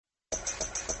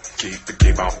Keep the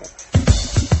game on.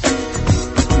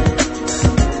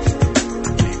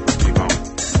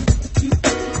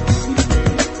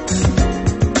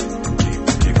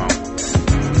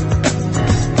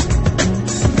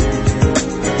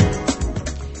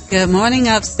 Good morning,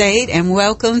 Upstate, and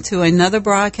welcome to another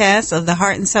broadcast of the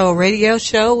Heart and Soul Radio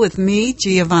Show with me,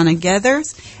 Giovanna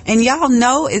Geathers. And y'all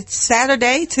know it's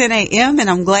Saturday, 10 a.m., and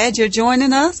I'm glad you're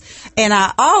joining us. And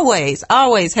I always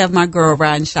have my girl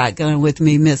riding shotgun with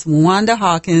me, Miss Wanda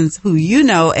Hawkins, who you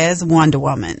know as Wonder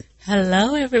Woman.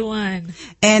 Hello, everyone.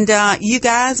 And you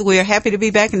guys, we're happy to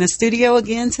be back in the studio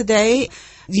again today.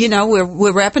 You know,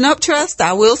 we're wrapping up trust.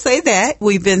 I will say that.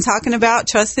 We've been talking about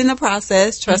trusting the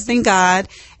process, trusting God,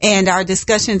 and our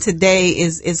discussion today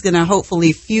is going to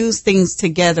hopefully fuse things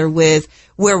together with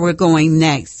where we're going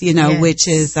next, you know, Yes. which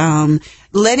is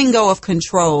letting go of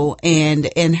control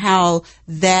and how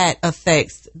that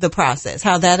affects the process,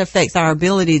 how that affects our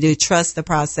ability to trust the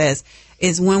process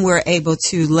is when we're able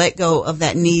to let go of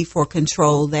that need for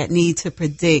control, that need to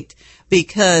predict.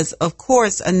 Because, of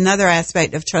course, another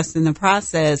aspect of trusting the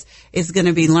process is going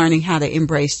to be learning how to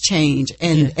embrace change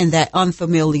and that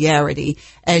unfamiliarity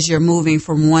as you're moving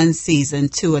from one season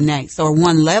to a next or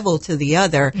one level to the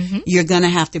other. Mm-hmm. You're going to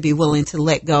have to be willing to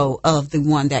let go of the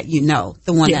one that you know,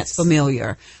 the one that's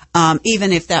familiar,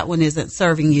 even if that one isn't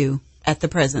serving you at the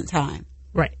present time.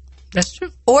 Right. That's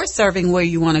true. Or serving where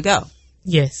you want to go.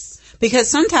 Yes.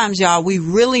 Because sometimes, y'all, we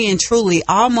really and truly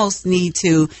almost need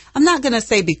to, I'm not going to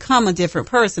say become a different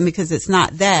person because it's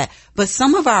not that, but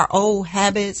some of our old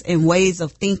habits and ways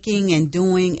of thinking and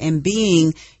doing and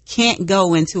being can't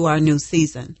go into our new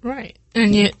season. Right.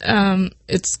 And yet,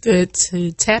 it's good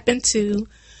to tap into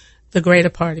the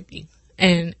greater part of you.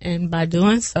 And by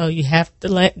doing so, you have to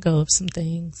let go of some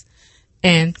things.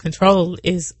 And control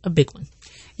is a big one.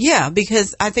 Yeah,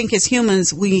 because I think as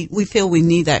humans, we feel we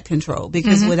need that control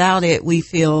because without it, we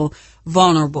feel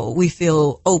vulnerable. We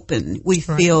feel open. We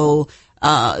feel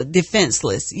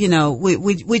defenseless. You know,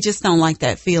 we just don't like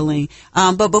that feeling.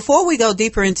 But before we go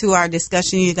deeper into our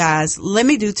discussion, you guys, let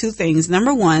me do two things.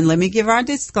 Number one, let me give our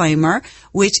disclaimer,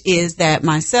 which is that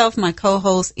myself, my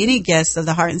co-host, any guests of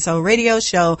the Heart and Soul Radio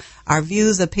Show, our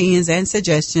views, opinions, and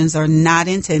suggestions are not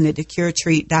intended to cure,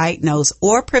 treat, diagnose,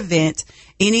 or prevent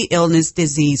any illness,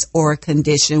 disease, or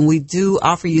condition. We do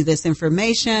offer you this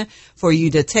information for you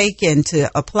to take and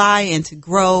to apply and to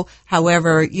grow.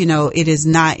 However, you know, it is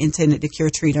not intended to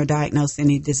cure, treat, or diagnose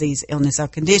any disease, illness, or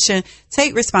condition.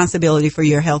 Take responsibility for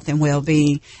your health and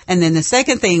well-being. And then the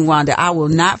second thing, Wanda, I will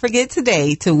not forget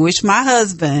today to wish my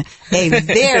husband a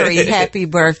very happy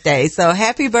birthday. So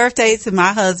happy birthday to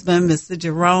my husband, Mr.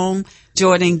 Jerome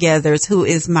Jordan Geathers, who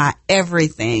is my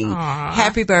everything. Aww.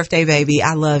 Happy birthday, baby.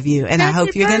 I love you. And I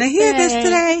hope you're going to hear this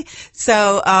today.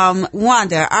 So,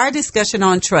 Wanda, our discussion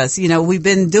on trust, you know, we've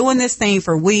been doing this thing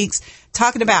for weeks,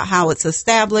 talking about how it's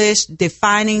established,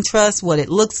 defining trust, what it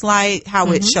looks like,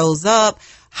 how it shows up,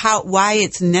 why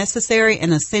it's necessary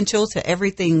and essential to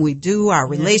everything we do, our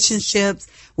relationships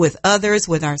with others,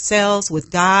 with ourselves, with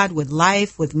God, with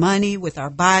life, with money, with our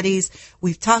bodies.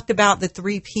 We've talked about the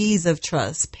 3 P's of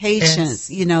trust, patience,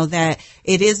 you know, that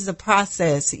it is a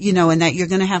process, you know, and that you're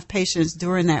going to have patience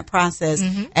during that process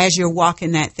as you're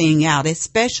walking that thing out,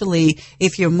 especially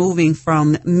if you're moving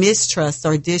from mistrust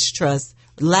or distrust,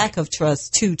 lack of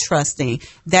trust to trusting.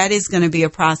 That is going to be a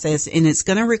process, and it's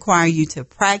going to require you to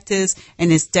practice,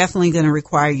 and it's definitely going to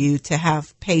require you to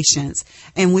have patience.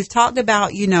 And we've talked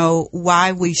about, you know,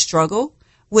 why we struggle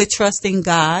with trusting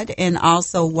God and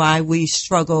also why we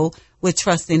struggle with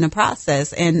trusting the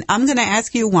process. And I'm going to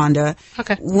ask you, Wanda,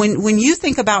 when you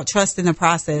think about trusting the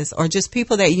process or just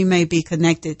people that you may be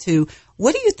connected to,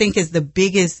 what do you think is the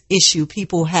biggest issue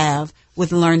people have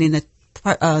with learning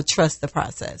to trust the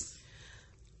process?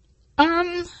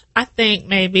 I think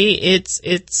maybe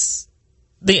it's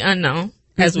the unknown,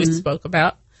 as we spoke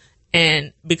about.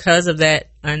 And because of that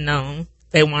unknown,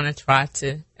 they want to try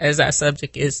to, as our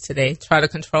subject is today, try to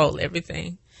control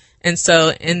everything. And so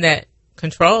in that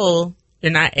control,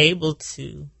 you're not able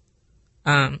to,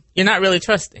 you're not really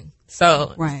trusting.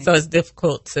 So it's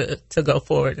difficult to go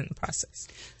forward in the process.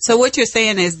 So what you're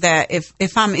saying is that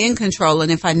if I'm in control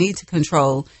and if I need to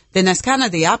control, then that's kind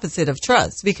of the opposite of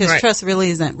trust, because trust really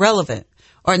isn't relevant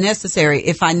or necessary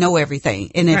if I know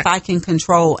everything. And if I can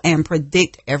control and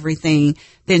predict everything,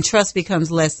 then trust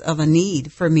becomes less of a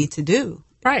need for me to do.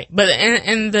 Right. But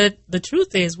and the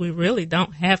truth is we really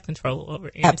don't have control over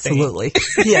anything. Absolutely.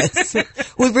 Yes.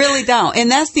 We really don't. And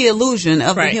that's the illusion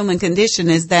of the human condition,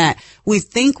 is that we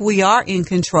think we are in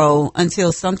control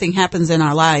until something happens in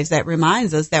our lives that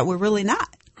reminds us that we're really not.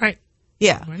 Right.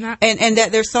 Yeah. We're not. And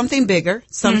that there's something bigger,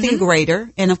 something greater.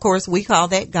 And of course, we call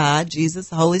that God, Jesus,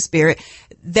 the Holy Spirit,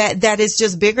 that is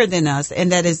just bigger than us.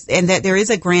 And that there is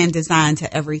a grand design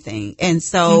to everything. And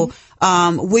so,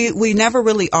 we never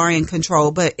really are in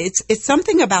control, but it's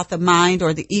something about the mind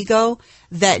or the ego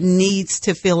that needs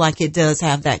to feel like it does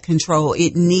have that control.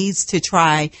 It needs to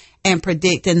try and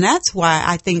predict. And that's why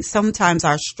I think sometimes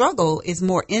our struggle is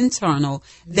more internal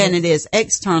than it is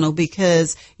external,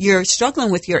 because you're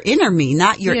struggling with your inner me,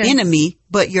 not your enemy,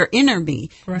 but your inner me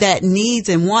that needs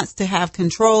and wants to have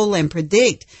control and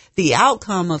predict the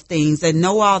outcome of things and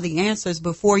know all the answers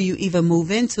before you even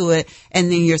move into it.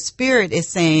 And then your spirit is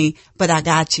saying, but I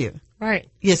got you. Right.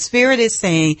 Your spirit is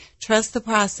saying, trust the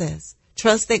process.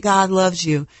 Trust that God loves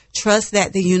you. Trust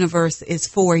that the universe is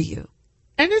for you.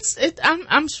 And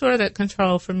I'm sure that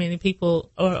control for many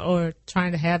people, or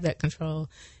trying to have that control,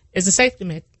 is a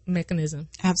safety mechanism.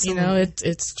 Absolutely. You know,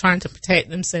 it's trying to protect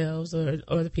themselves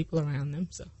or the people around them.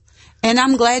 So. And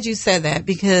I'm glad you said that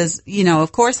because, you know,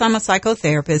 of course, I'm a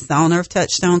psychotherapist, the owner of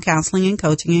Touchstone Counseling and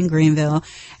Coaching in Greenville.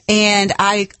 And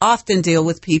I often deal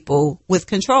with people with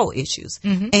control issues.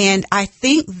 And I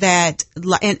think that,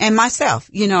 and myself,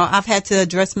 you know, I've had to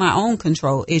address my own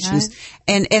control issues.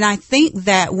 Right. And I think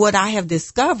that what I have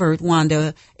discovered,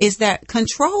 Wanda, is that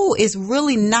control is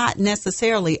really not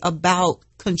necessarily about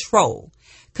control.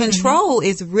 Control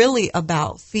is really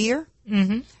about fear.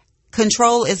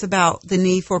 Control is about the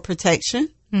need for protection,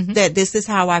 that this is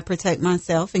how I protect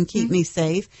myself and keep me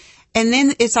safe. And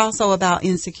then it's also about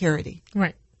insecurity.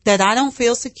 Right. That I don't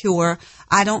feel secure.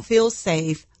 I don't feel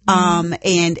safe.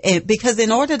 And because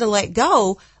in order to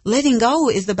letting go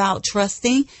is about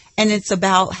trusting, and it's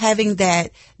about having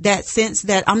that sense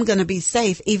that I'm going to be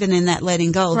safe even in that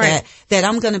letting go, that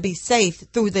I'm going to be safe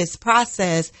through this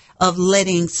process of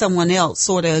letting someone else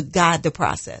sort of guide the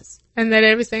process. And that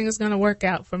everything is going to work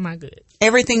out for my good.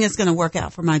 Everything is going to work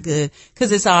out for my good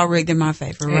because it's all rigged in my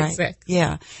favor, right? Exactly.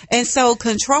 Yeah. And so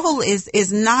control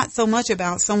is not so much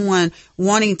about someone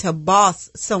wanting to boss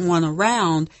someone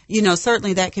around. You know,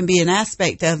 certainly that can be an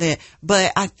aspect of it.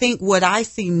 But I think what I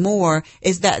see more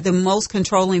is that the most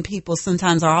controlling people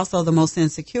sometimes are also the most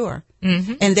insecure.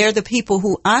 And they're the people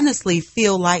who honestly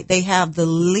feel like they have the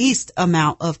least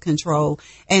amount of control.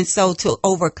 And so to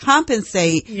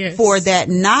overcompensate for that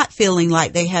not feeling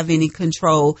like they have any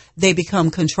control, they become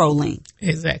controlling.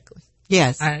 Exactly.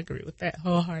 Yes. I agree with that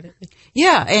wholeheartedly.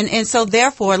 Yeah. And so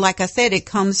therefore, like I said, it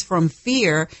comes from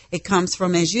fear. It comes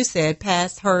from, as you said,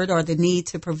 past hurt or the need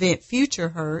to prevent future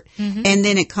hurt. And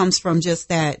then it comes from just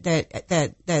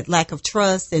that lack of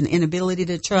trust and inability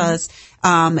to trust,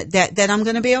 that I'm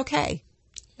going to be okay.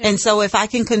 And so if I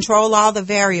can control all the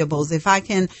variables, if I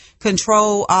can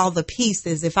control all the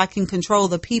pieces, if I can control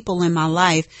the people in my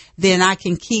life, then I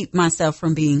can keep myself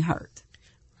from being hurt.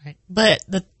 Right. But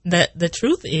the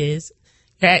truth is,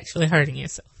 you're actually hurting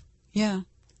yourself. Yeah.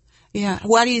 Yeah.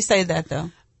 Why do you say that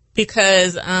though?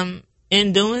 Because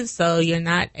in doing so, you're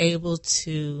not able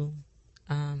to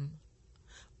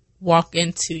walk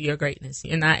into your greatness.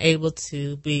 You're not able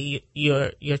to be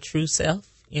your true self.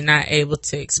 You're not able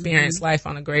to experience life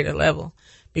on a greater level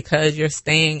because you're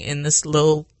staying in this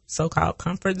little so-called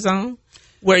comfort zone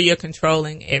where you're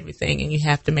controlling everything, and you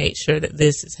have to make sure that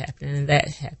this is happening and that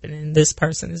happening, and this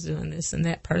person is doing this and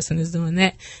that person is doing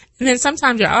that. And then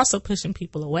sometimes you're also pushing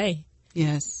people away.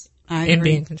 Yes, I agree. And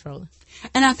being controlling.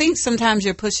 And I think sometimes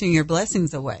you're pushing your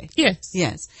blessings away. Yes.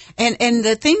 Yes. And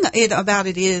the thing about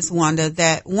it is, Wanda,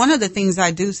 that one of the things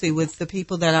I do see with the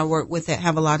people that I work with that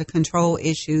have a lot of control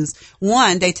issues,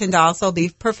 one, they tend to also be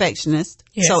perfectionists.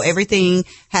 Yes. So everything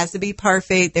has to be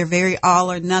perfect. They're very all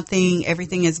or nothing.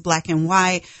 Everything is black and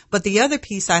white. But the other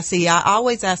piece I see, I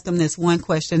always ask them this one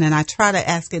question, and I try to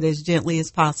ask it as gently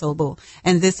as possible.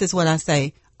 And this is what I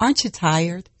say. Aren't you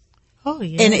tired? Oh,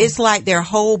 yeah. And it's like their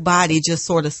whole body just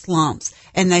sort of slumps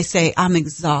and they say, I'm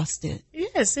exhausted.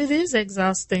 Yes, it is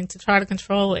exhausting to try to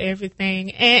control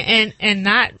everything and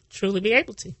not truly be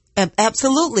able to.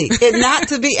 Absolutely. And not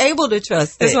to be able to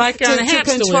trust it. It's like you're on a hamster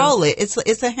to control wheel. it.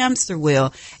 It's a hamster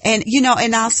wheel. And, you know,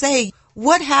 and I'll say,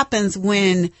 what happens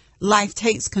when life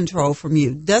takes control from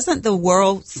you? Doesn't the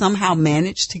world somehow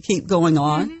manage to keep going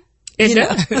on? It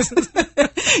does.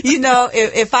 You know,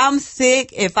 if I'm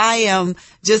sick, if I am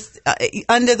just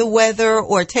under the weather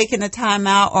or taking a time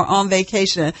out or on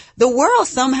vacation, the world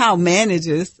somehow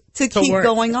manages to keep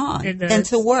going on and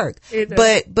to work.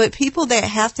 But people that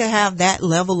have to have that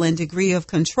level and degree of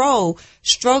control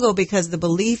struggle because the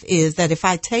belief is that if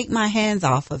I take my hands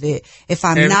off of it, if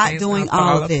I'm not doing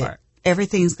all of it,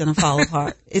 everything's going to fall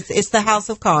apart. It's the house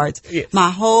of cards. Yes. My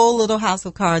whole little house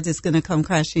of cards is going to come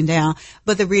crashing down.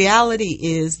 But the reality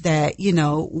is that,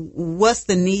 what's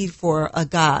the need for a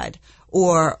God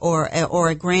or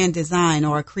a grand design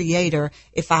or a creator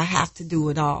if I have to do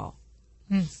it all?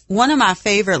 One of my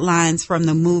favorite lines from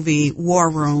the movie War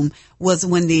Room was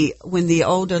when the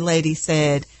older lady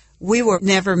said, "We were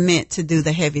never meant to do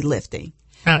the heavy lifting."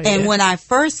 Oh, and when I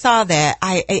first saw that,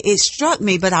 it struck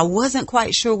me, but I wasn't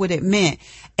quite sure what it meant.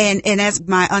 And as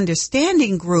my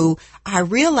understanding grew, I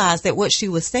realized that what she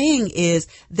was saying is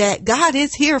that God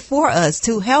is here for us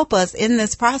to help us in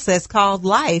this process called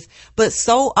life. But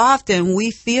so often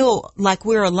we feel like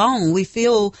we're alone. We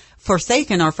feel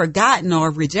forsaken or forgotten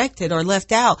or rejected or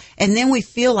left out. And then we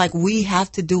feel like we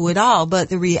have to do it all. But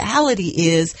the reality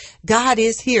is God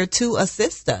is here to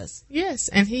assist us. Yes.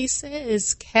 And he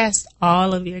says, cast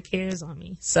all of your cares on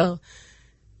me. So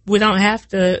we don't have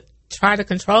to try to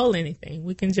control anything.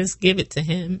 We can just give it to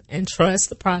him and trust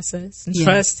the process and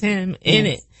trust him in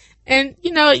it. And,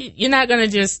 you're not going to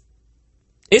just,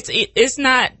 it's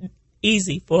not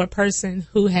easy for a person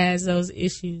who has those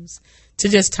issues to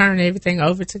just turn everything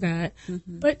over to God,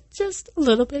 but just a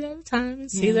little bit at a time and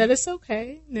see that it's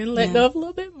okay. And then let go of a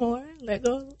little bit more, let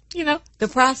go, The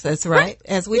process, right?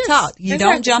 As we talked, you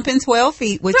don't jump in 12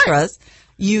 feet with trust.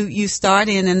 You start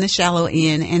in the shallow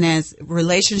end, and as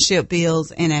relationship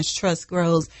builds and as trust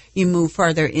grows, you move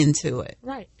further into it.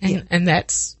 Right. And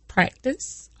that's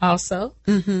practice also.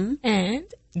 Mm-hmm. And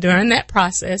during that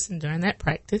process and during that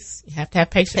practice, you have to have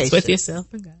patience with yourself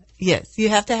and God. Yes, you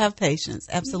have to have patience.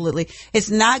 Absolutely. It's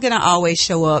not going to always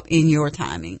show up in your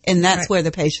timing. And that's where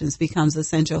the patience becomes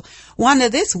essential. Wanda,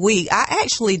 this week, I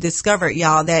actually discovered,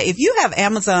 y'all, that if you have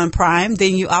Amazon Prime,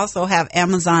 then you also have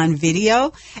Amazon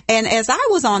Video. And as I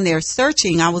was on there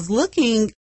searching, I was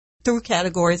looking through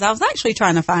categories. I was actually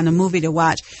trying to find a movie to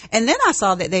watch. And then I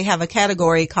saw that they have a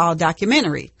category called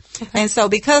documentary. And so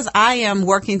because I am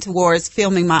working towards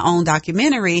filming my own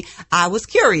documentary, I was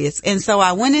curious. And so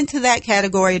I went into that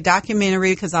category,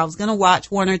 documentary, because I was going to watch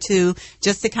one or two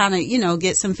just to kind of,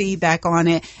 get some feedback on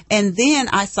it. And then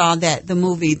I saw that the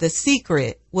movie The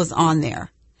Secret was on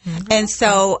there. Mm-hmm. And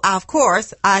so, of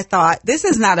course, I thought, this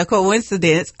is not a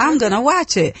coincidence. I'm going to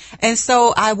watch it. And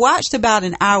so I watched about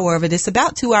an hour of it. It's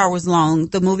about 2 hours long,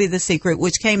 the movie The Secret,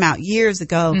 which came out years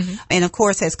ago. Mm-hmm. And of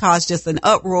course has caused just an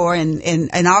uproar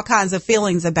and all kinds of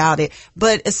feelings about it.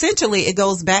 But essentially it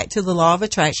goes back to the law of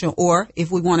attraction, or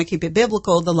if we want to keep it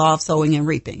biblical, the law of sowing and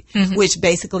reaping, which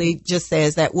basically just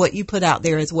says that what you put out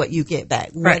there is what you get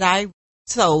back. Right. What I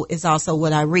sow is also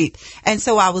what I reap. And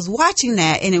so I was watching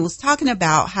that, and it was talking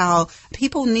about how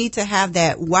people need to have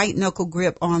that white knuckle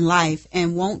grip on life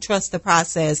and won't trust the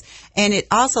process. And it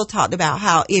also talked about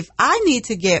how if I need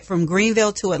to get from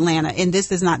Greenville to Atlanta, and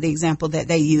this is not the example that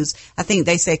they use, I think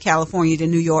they said California to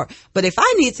New York, but if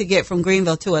I need to get from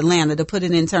Greenville to Atlanta, to put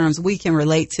it in terms we can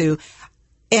relate to,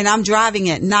 and I'm driving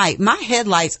at night, my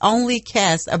headlights only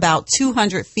cast about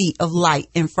 200 feet of light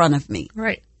in front of me.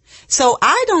 Right. So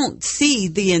I don't see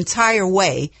the entire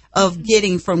way of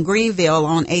getting from Greenville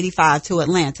on 85 to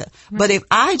Atlanta. Right. But if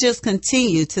I just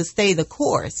continue to stay the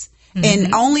course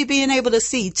and only being able to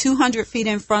see 200 feet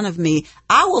in front of me,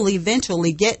 I will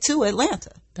eventually get to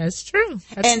Atlanta. That's true.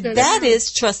 And that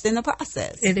is trust in the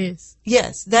process. It is.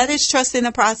 Yes, that is trust in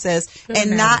the process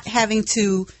and not having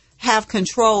to have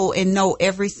control and know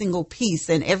every single piece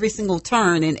and every single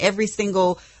turn and every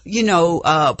single,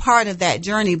 part of that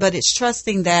journey. But it's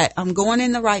trusting that I'm going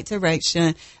in the right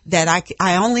direction, that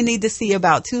I only need to see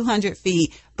about 200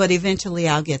 feet, but eventually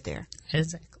I'll get there.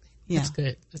 Exactly. Yeah. That's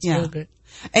good. That's real good.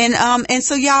 And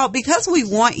so y'all, because we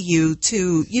want you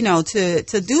to,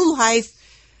 to do life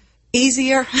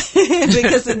easier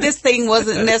because this thing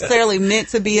wasn't necessarily meant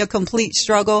to be a complete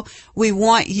struggle. We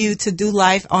want you to do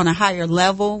life on a higher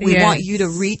level. We want you to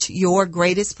reach your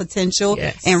greatest potential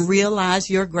and realize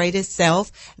your greatest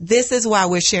self. This is why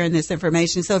we're sharing this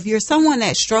information. So if you're someone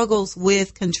that struggles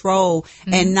with control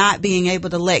and not being able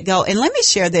to let go, and let me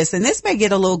share this, and this may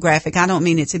get a little graphic. I don't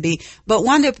mean it to be, but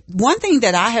one thing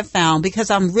that I have found,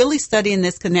 because I'm really studying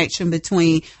this connection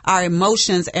between our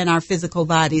emotions and our physical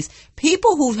bodies,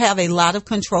 people who have a lot of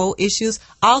control issues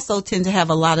also tend to have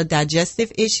a lot of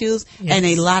digestive issues and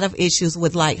a lot of issues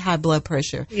with like high blood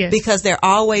pressure because they're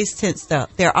always tensed up.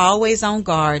 They're always on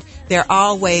guard. They're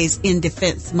always in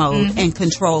defense mode and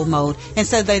control mode. And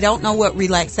so they don't know what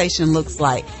relaxation looks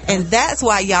like. And that's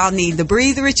why y'all need the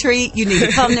Breathe Retreat. You need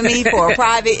to come to me for a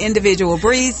private individual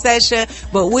breathe session.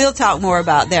 But we'll talk more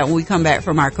about that when we come back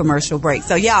from our commercial break.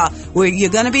 So y'all,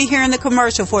 you're going to be hearing the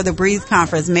commercial for the Breathe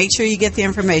Conference. Make sure you get the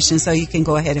information so you can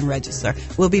go ahead and register.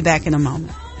 We'll be back in a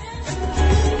moment.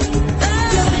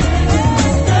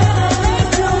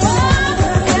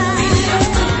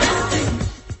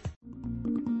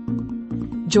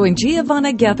 Join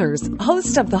Giovanna Gethers,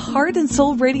 host of the Heart and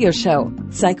Soul Radio Show,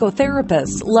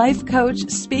 psychotherapist, life coach,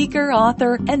 speaker,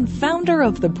 author, and founder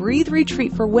of the Breathe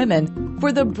Retreat for Women,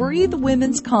 for the Breathe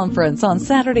Women's Conference on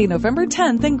Saturday, November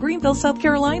 10th in Greenville, South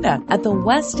Carolina at the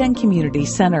West End Community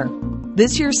Center.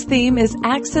 This year's theme is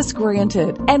Access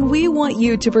Granted, and we want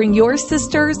you to bring your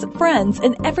sisters, friends,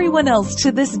 and everyone else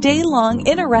to this day-long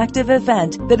interactive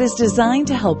event that is designed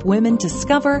to help women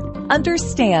discover,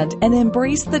 understand, and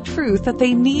embrace the truth that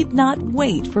they need not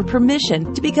wait for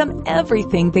permission to become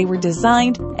everything they were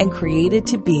designed and created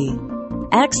to be.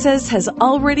 Access has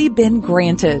already been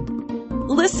granted.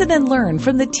 Listen and learn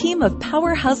from the team of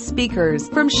powerhouse speakers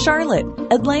from Charlotte,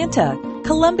 Atlanta,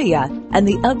 Columbia, and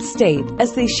the Upstate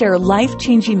as they share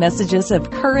life-changing messages of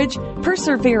courage,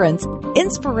 perseverance,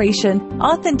 inspiration,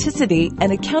 authenticity,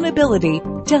 and accountability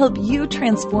to help you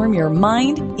transform your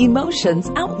mind, emotions,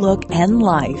 outlook, and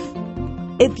life.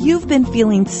 If you've been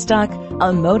feeling stuck,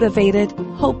 unmotivated,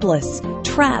 hopeless,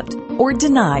 trapped, or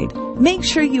denied, make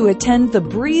sure you attend the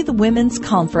Breathe Women's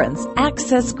Conference,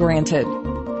 Access Granted.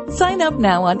 Sign up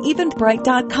now on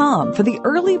Eventbrite.com for the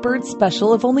early bird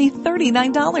special of only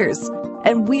 $39.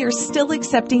 And we are still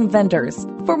accepting vendors.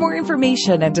 For more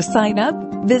information and to sign up,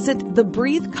 visit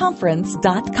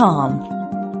thebreatheconference.com.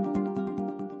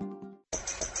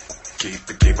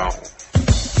 Keep on.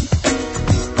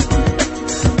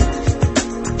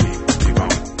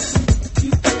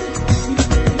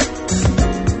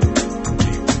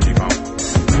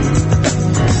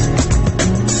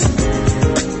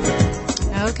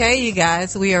 Okay, you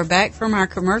guys, we are back from our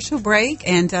commercial break,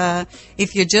 and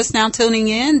if you're just now tuning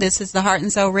in, this is the Heart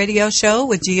and Soul Radio Show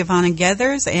with Giovanna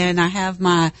Gethers, and I have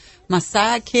my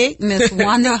sidekick, Miss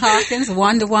Wanda Hawkins,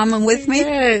 Wonder Woman, with me.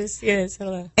 Yes,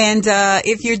 hello. And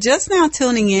if you're just now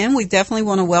tuning in, we definitely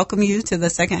want to welcome you to the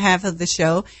second half of the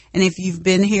show. And if you've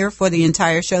been here for the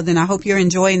entire show, then I hope you're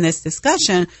enjoying this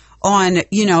discussion on,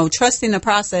 trusting the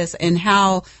process and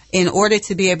how, in order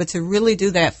to be able to really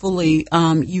do that fully,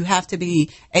 you have to be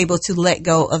able to let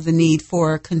go of the need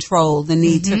for control, the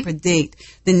need to predict,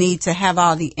 the need to have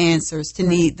all the answers, the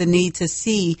need to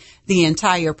see the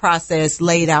entire process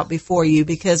laid out before you.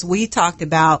 Because we talked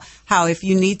about how if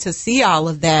you need to see all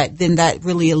of that, then that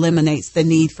really eliminates the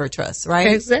need for trust, right?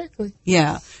 Exactly.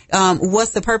 Yeah.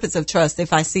 What's the purpose of trust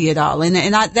if I see it all? And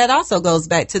that also goes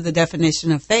back to the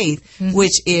definition of faith,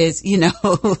 which is,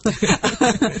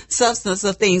 substance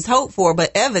of things hoped for,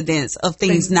 but evidence of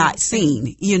things not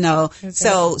seen, Exactly.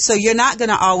 So you're not going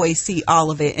to always see all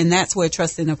of it. And that's where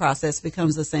trust in the process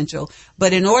becomes essential.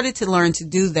 But in order to learn to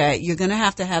do that, you're going to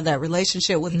have that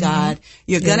relationship with God.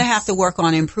 You're going to have to work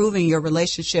on improving your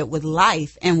relationship with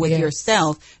life and with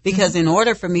yourself, because in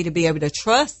order for me to be able to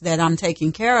trust that I'm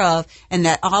taken care of and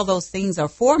that all those things are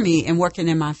for me and working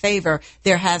in my favor,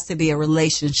 there has to be a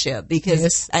relationship.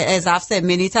 Because as I've said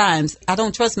many times, I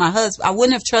don't trust my husband. I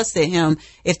wouldn't have trusted him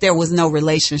if there was no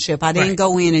relationship. I didn't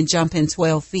go in and jump in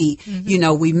 12 feet.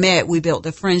 We met, we built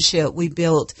a friendship, we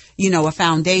built, a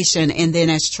foundation. And then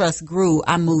as trust grew,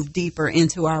 I moved deeper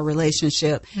into our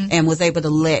relationship and was able to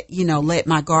let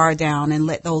my guard down and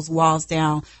let those walls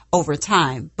down over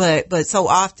time. But so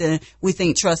often we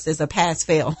think trust is a pass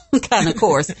fail kind of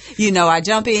course. I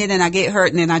jump in and I get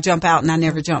hurt and then I jump out and I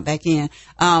never jump back in.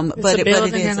 It's a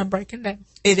building and a breaking down.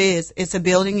 It is. It's a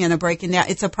building and a breaking down.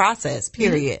 It's a process,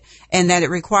 period. And that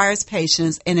it requires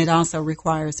patience and it also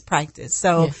requires practice.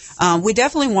 So we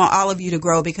definitely want all of you to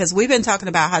grow, because we've been talking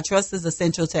about how trust is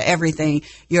essential to everything.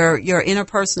 Your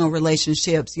interpersonal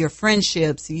relationships, your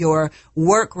friendships, your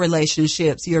work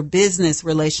relationships, your business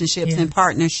relationships and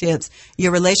partnerships,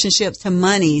 your relationships to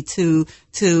money, to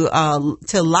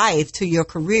life, to your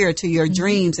career, to your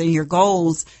dreams and your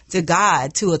goals, to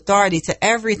God, to authority, to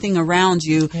everything around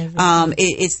you.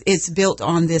 It's built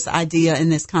on this idea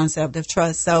and this concept of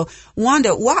trust. So,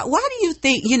 Wanda, why do you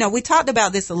think, we talked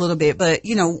about this a little bit, but,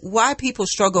 why people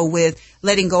struggle with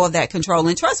letting go of that control?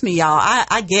 And trust me, y'all,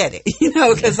 I get it,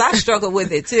 because I struggle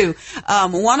with it too.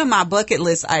 One of my bucket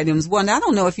list items, I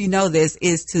don't know if you know this,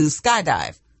 is to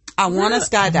skydive. I want to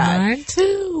skydive. Mine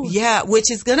too. Yeah, which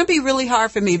is going to be really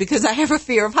hard for me because I have a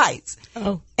fear of heights.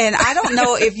 Oh. And I don't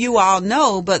know if you all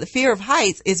know, but the fear of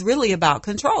heights is really about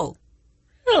control.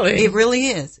 Really? It really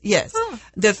is. Yes. Huh.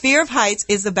 The fear of heights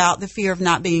is about the fear of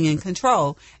not being in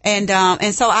control. And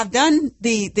so I've done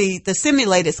the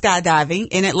simulated skydiving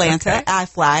in Atlanta. Okay. I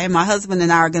fly, and my husband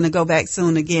and I are going to go back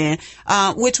soon again,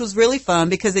 which was really fun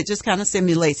because it just kind of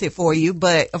simulates it for you.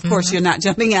 But of course, you're not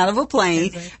jumping out of a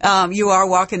plane. Exactly. You are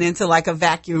walking into like a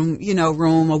vacuum,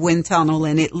 room, a wind tunnel,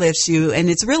 and it lifts you, and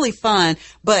it's really fun.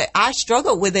 But I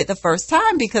struggled with it the first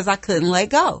time because I couldn't let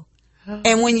go.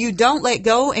 And when you don't let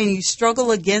go and you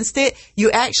struggle against it,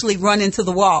 you actually run into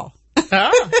the wall.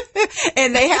 Oh.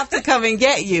 And they have to come and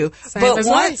get you. Same as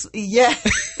life. Yeah,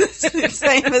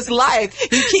 same as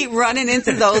life. You keep running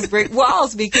into those brick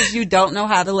walls because you don't know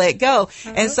how to let go.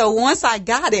 And so once I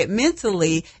got it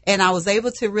mentally and I was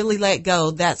able to really let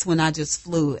go, that's when I just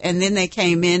flew. And then they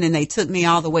came in and they took me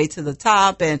all the way to the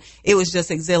top, and it was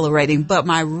just exhilarating. But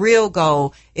my real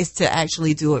goal is to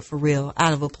actually do it for real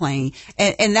out of a plane.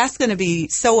 And that's going to be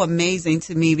so amazing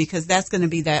to me because that's going to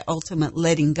be that ultimate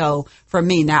letting go for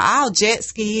me. Now, I'll jet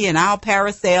ski and I'll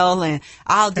parasail and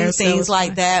I'll do things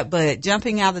like that, but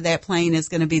jumping out of that plane is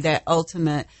going to be that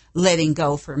ultimate letting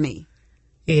go for me.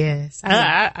 Yes.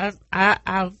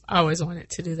 I've always wanted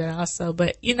to do that also.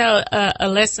 But, a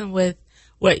lesson with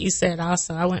what you said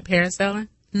also, I went parasailing.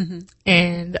 Mm-hmm.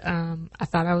 And I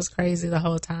thought I was crazy the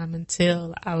whole time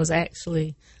until I was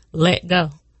actually let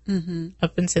go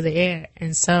up into the air.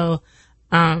 And so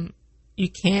you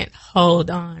can't hold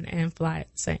on and fly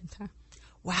at the same time.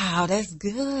 Wow, that's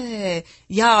good.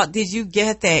 Y'all, did you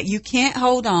get that? You can't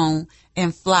hold on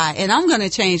and fly. And I'm going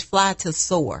to change fly to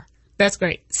soar. That's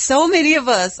great. So many of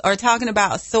us are talking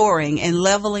about soaring and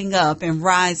leveling up and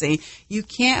rising. You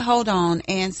can't hold on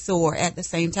and soar at the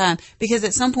same time because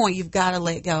at some point you've got to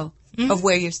let go of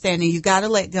where you're standing. You got to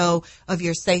let go of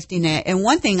your safety net. And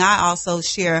one thing I also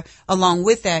share along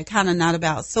with that, kind of not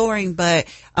about soaring, but,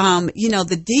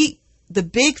 the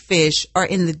big fish are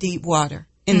in the deep water.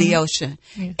 In the ocean.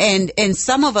 Yeah. And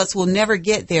some of us will never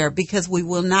get there because we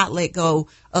will not let go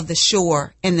of the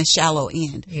shore and the shallow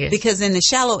end. Yes. Because in the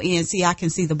shallow end, I can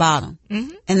see the bottom.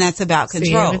 Mm-hmm. And that's about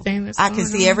control. I can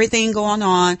see everything going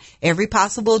on, every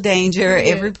possible danger,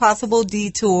 every possible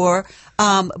detour.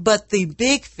 But the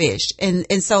big fish,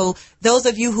 and so those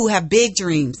of you who have big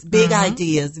dreams, big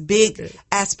ideas, big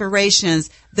aspirations,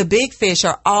 the big fish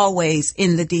are always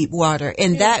in the deep water.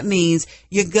 And that means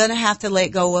you're going to have to let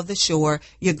go of the shore.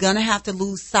 You're going to have to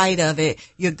lose sight of it.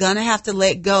 You're going to have to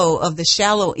let go of the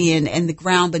shallow end and the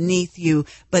ground beneath you.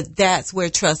 But that's where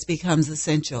trust becomes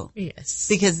essential. Yes.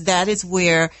 Because that is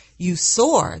where you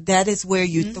soar. That is where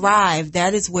you thrive.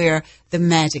 That is where the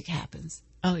magic happens.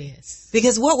 Oh, yes.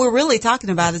 Because what we're really talking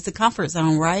about is the comfort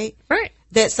zone, right? Right.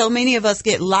 That so many of us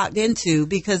get locked into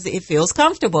because it feels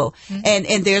comfortable. Mm-hmm.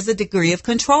 And there's a degree of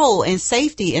control and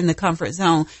safety in the comfort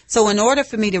zone. So in order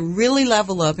for me to really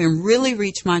level up and really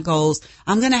reach my goals,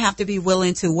 I'm going to have to be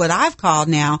willing to what I've called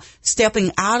now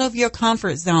stepping out of your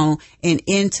comfort zone and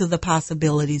into the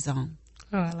possibility zone.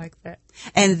 Oh, I like that.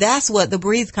 And that's what the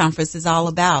Breathe Conference is all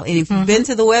about. And if you've been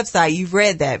to the website, you've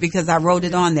read that because I wrote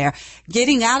it on there.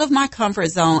 Getting out of my comfort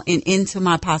zone and into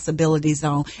my possibility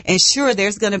zone. And sure,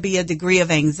 there's going to be a degree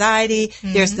of anxiety.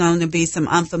 There's going to be some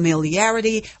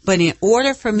unfamiliarity. But in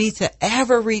order for me to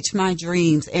ever reach my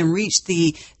dreams and reach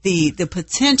the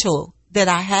potential that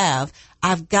I have,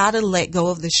 I've got to let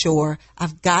go of the shore.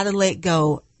 I've got to let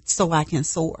go so I can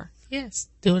soar. Yes.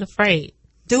 Do it afraid.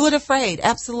 Do it afraid.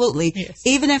 Absolutely. Yes.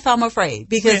 Even if I'm afraid,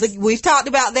 because we've talked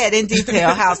about that in detail,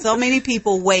 how so many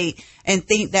people wait and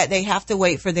think that they have to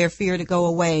wait for their fear to go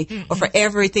away or for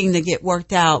everything to get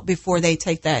worked out before they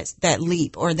take that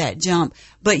leap or that jump.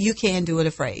 But you can do it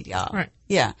afraid, y'all. Right.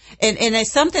 Yeah. And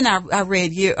it's something I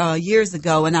read years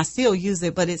ago, and I still use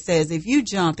it, but it says, if you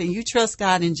jump and you trust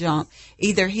God and jump,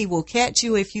 either he will catch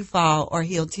you if you fall or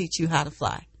he'll teach you how to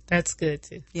fly. That's good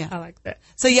too. Yeah. I like that.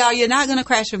 So y'all, you're not going to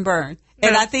crash and burn.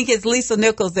 And I think it's Lisa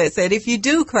Nichols that said, if you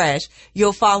do crash,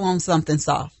 you'll fall on something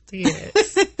soft. Yes.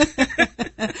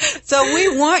 So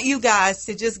we want you guys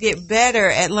to just get better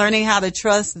at learning how to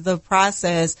trust the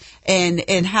process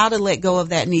and how to let go of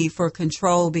that need for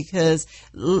control, because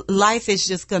life is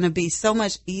just going to be so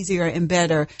much easier and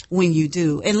better when you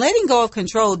do. And letting go of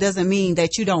control doesn't mean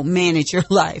that you don't manage your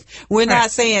life. We're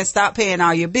not saying stop paying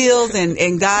all your bills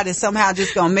and God is somehow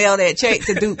just going to mail that check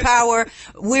to Duke Power.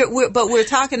 But we're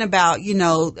talking about,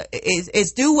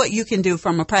 it's do what you can do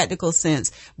from a practical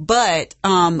sense, but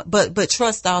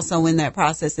trust also in that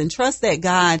process, and trust that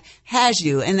God has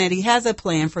you and that he has a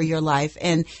plan for your life,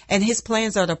 and his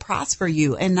plans are to prosper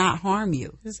you and not harm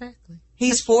you. Exactly.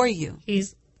 He's for you.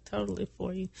 He's totally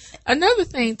for you. Another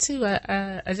thing too,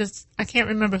 I can't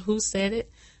remember who said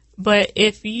it, but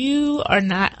if you are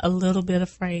not a little bit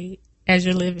afraid as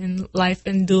you're living life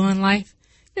and doing life,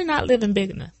 you're not living big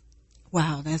enough.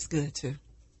 Wow, that's good too.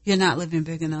 You're not living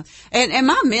big enough. And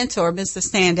my mentor, Mr.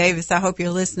 Stan Davis, I hope you're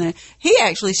listening, he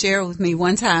actually shared with me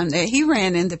one time that he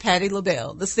ran into Patti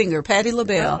LaBelle, the singer Patti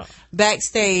LaBelle,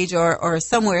 backstage or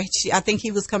somewhere. I think he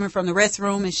was coming from the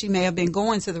restroom, and she may have been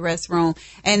going to the restroom,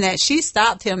 and that she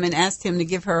stopped him and asked him to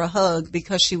give her a hug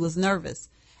because she was nervous.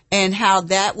 and how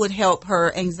that would help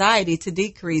her anxiety to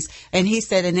decrease. And he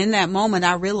said, and in that moment,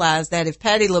 I realized that if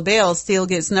Patti LaBelle still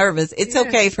gets nervous, it's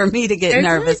okay for me to get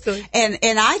nervous. And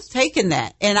I've taken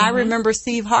that. And I remember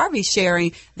Steve Harvey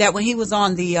sharing that when he was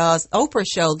on the Oprah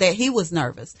show that he was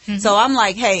nervous. So I'm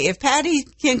like, hey, if Patti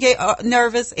can get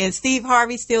nervous and Steve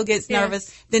Harvey still gets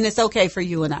nervous, then it's okay for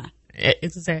you and I.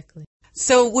 Exactly.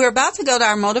 So we're about to go to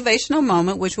our motivational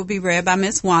moment, which will be read by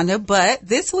Miss Wanda. But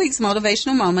this week's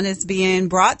motivational moment is being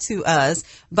brought to us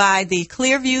by the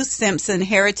Clearview Simpson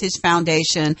Heritage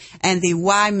Foundation and the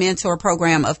Y Mentor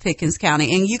program of Pickens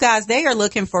County. And you guys, they are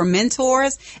looking for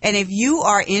mentors. And if you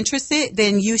are interested,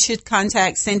 then you should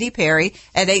contact Cindy Perry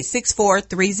at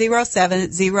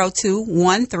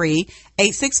 864-307-0213.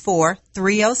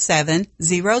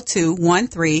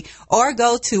 864-307-0213, or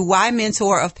go to Y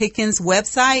Mentor of Pickens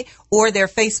website or their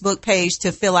Facebook page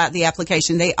to fill out the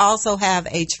application. They also have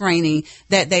a training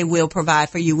that they will provide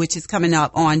for you, which is coming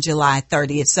up on July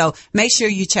 30th. So make sure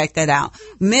you check that out.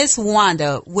 Miss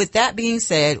Wanda, with that being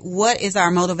said, what is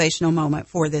our motivational moment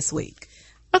for this week?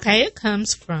 Okay, it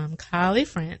comes from Kylie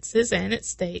Francis, and it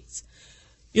states,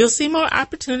 you'll see more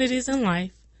opportunities in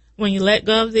life when you let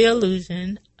go of the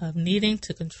illusion of needing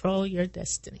to control your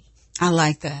destiny. I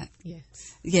like that.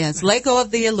 Yes, let go of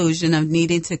the illusion of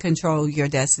needing to control your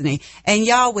destiny. And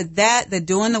y'all, with that, the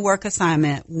doing the work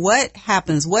assignment, what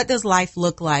happens? What does life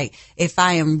look like if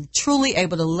I am truly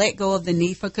able to let go of the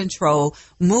need for control,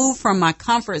 move from my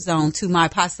comfort zone to my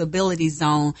possibility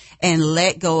zone, and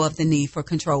let go of the need for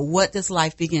control? What does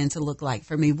life begin to look like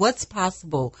for me? What's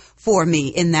possible for me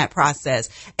in that process?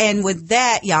 And with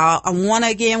that, y'all, I want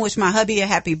to again wish my hubby a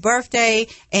happy birthday.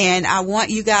 And I want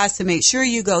you guys to make sure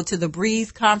you go to the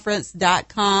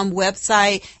breezeconference.com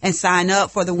website and sign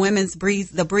up for the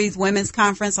Breeze Women's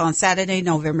Conference on Saturday,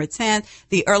 November 10th.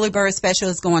 The early bird special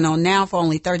is going on now for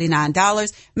only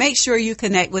 $39. Make sure you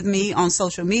connect with me on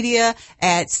social media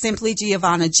at Simply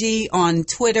Giovanna G on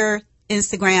Twitter,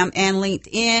 Instagram, and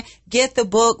LinkedIn. Get the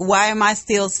book, Why Am I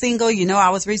Still Single? You know, I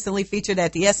was recently featured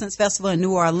at the Essence Festival in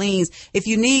New Orleans. If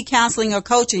you need counseling or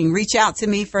coaching, reach out to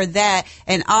me for that.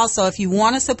 And also, if you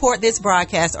want to support this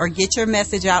broadcast or get your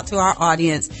message out to our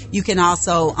audience, you can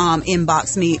also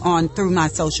inbox me through my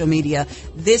social media.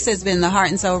 This has been the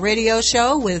Heart and Soul Radio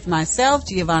Show with myself,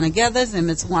 Giovanna Geathers, and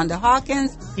Miss Wanda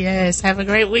Hawkins. Yes, have a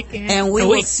great weekend. And we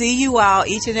will see you all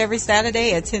each and every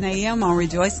Saturday at 10 a.m. on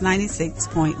Rejoice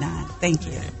 96.9. Thank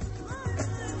you.